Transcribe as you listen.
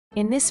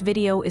In this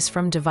video is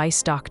from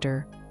Device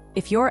Doctor.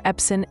 If your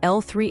Epson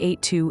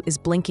L382 is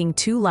blinking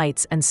 2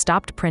 lights and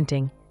stopped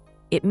printing,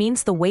 it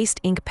means the waste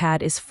ink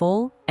pad is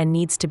full and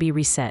needs to be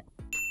reset.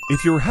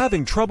 If you're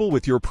having trouble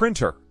with your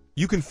printer,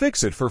 you can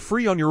fix it for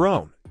free on your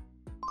own.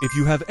 If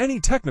you have any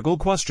technical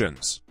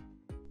questions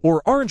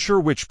or aren't sure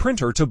which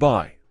printer to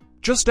buy,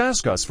 just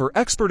ask us for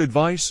expert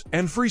advice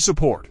and free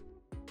support.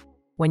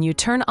 When you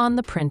turn on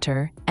the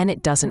printer and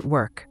it doesn't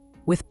work,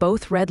 with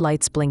both red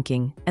lights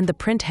blinking and the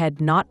print head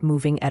not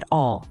moving at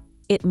all,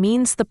 it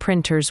means the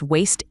printer's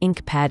waste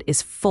ink pad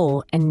is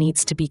full and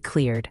needs to be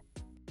cleared.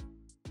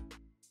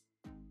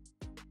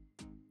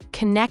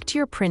 Connect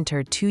your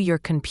printer to your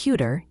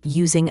computer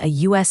using a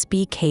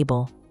USB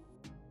cable.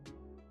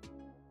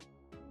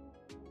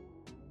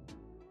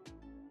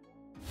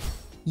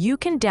 You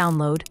can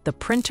download the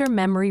printer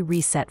memory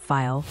reset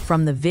file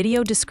from the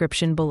video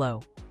description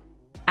below.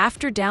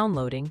 After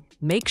downloading,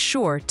 make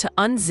sure to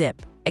unzip,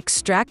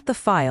 extract the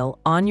file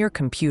on your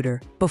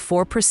computer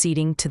before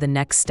proceeding to the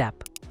next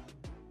step.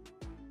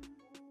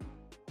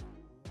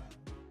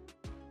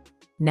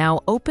 Now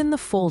open the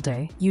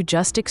folder you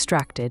just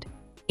extracted.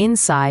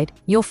 Inside,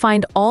 you'll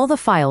find all the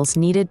files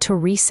needed to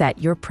reset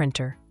your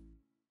printer.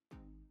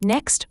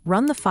 Next,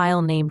 run the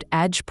file named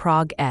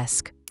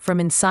agprog.esc from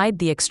inside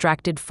the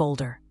extracted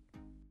folder.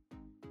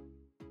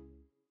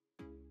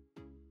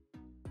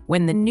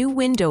 When the new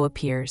window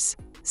appears,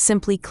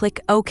 simply click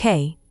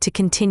OK to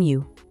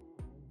continue.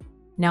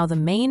 Now the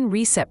main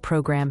reset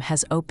program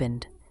has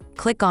opened.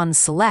 Click on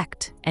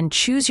Select and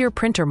choose your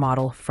printer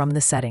model from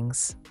the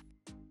settings.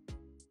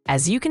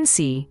 As you can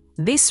see,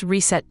 this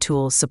reset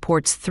tool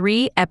supports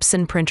 3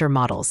 Epson printer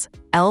models,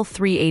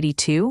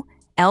 L382,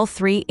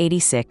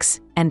 L386,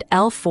 and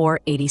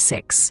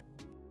L486.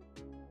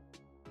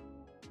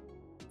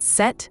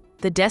 Set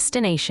the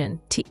destination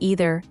to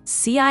either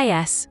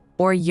CIS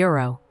or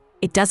Euro.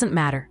 It doesn't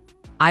matter.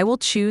 I will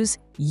choose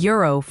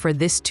Euro for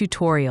this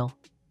tutorial.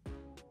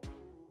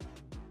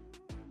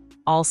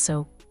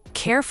 Also,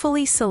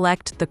 carefully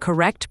select the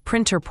correct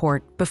printer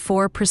port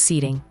before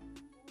proceeding.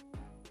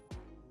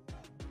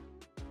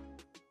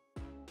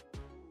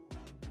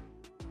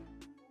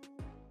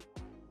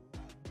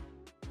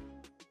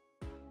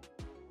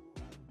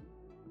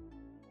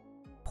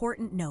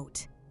 Important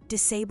note: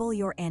 disable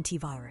your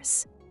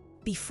antivirus.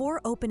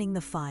 Before opening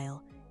the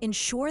file,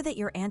 ensure that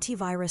your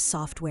antivirus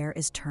software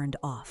is turned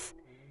off.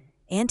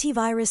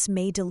 Antivirus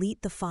may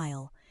delete the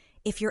file.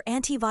 If your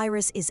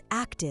antivirus is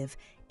active,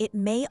 it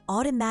may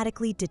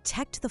automatically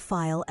detect the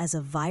file as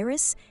a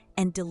virus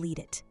and delete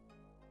it.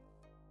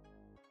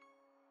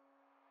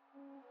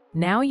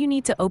 Now you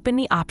need to open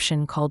the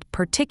option called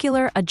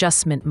Particular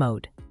Adjustment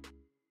Mode.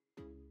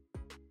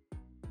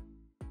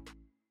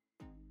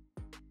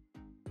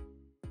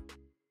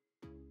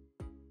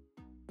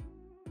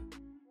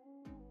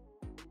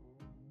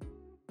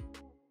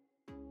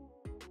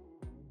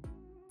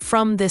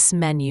 From this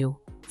menu,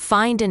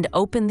 find and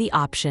open the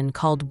option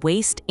called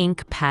Waste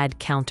Ink Pad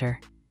Counter.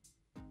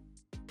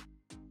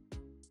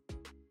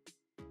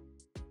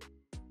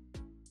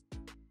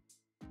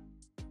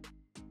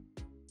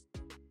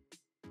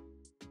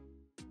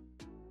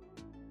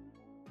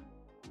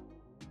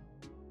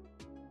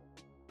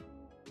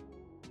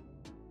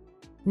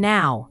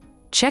 Now,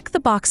 check the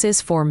boxes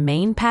for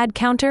Main Pad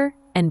Counter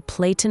and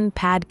Platen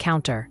Pad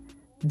Counter.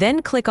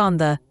 Then click on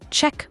the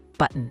Check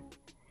button.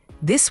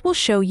 This will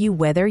show you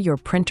whether your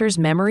printer's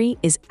memory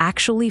is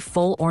actually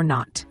full or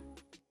not.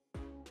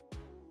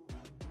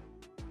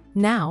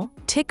 Now,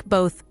 tick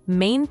both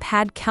Main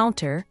Pad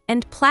Counter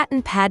and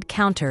Platen Pad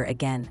Counter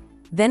again.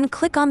 Then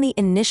click on the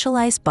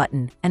Initialize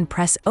button and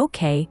press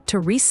OK to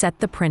reset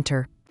the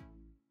printer.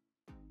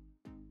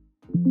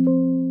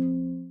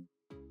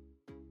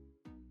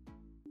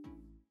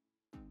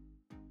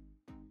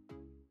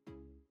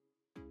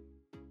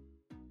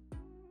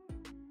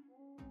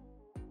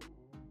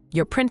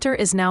 Your printer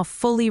is now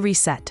fully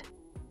reset.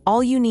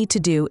 All you need to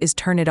do is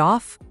turn it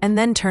off and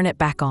then turn it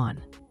back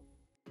on.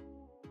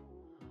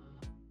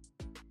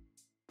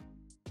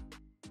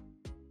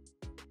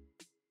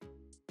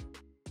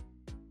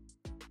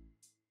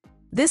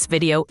 This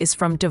video is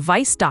from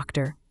Device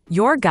Doctor,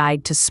 your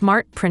guide to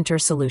smart printer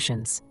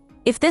solutions.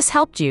 If this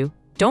helped you,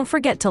 don't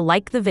forget to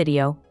like the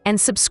video and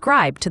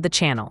subscribe to the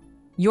channel.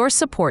 Your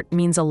support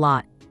means a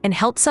lot and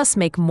helps us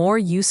make more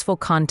useful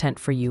content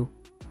for you.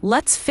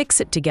 Let's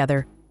fix it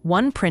together,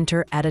 one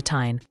printer at a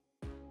time.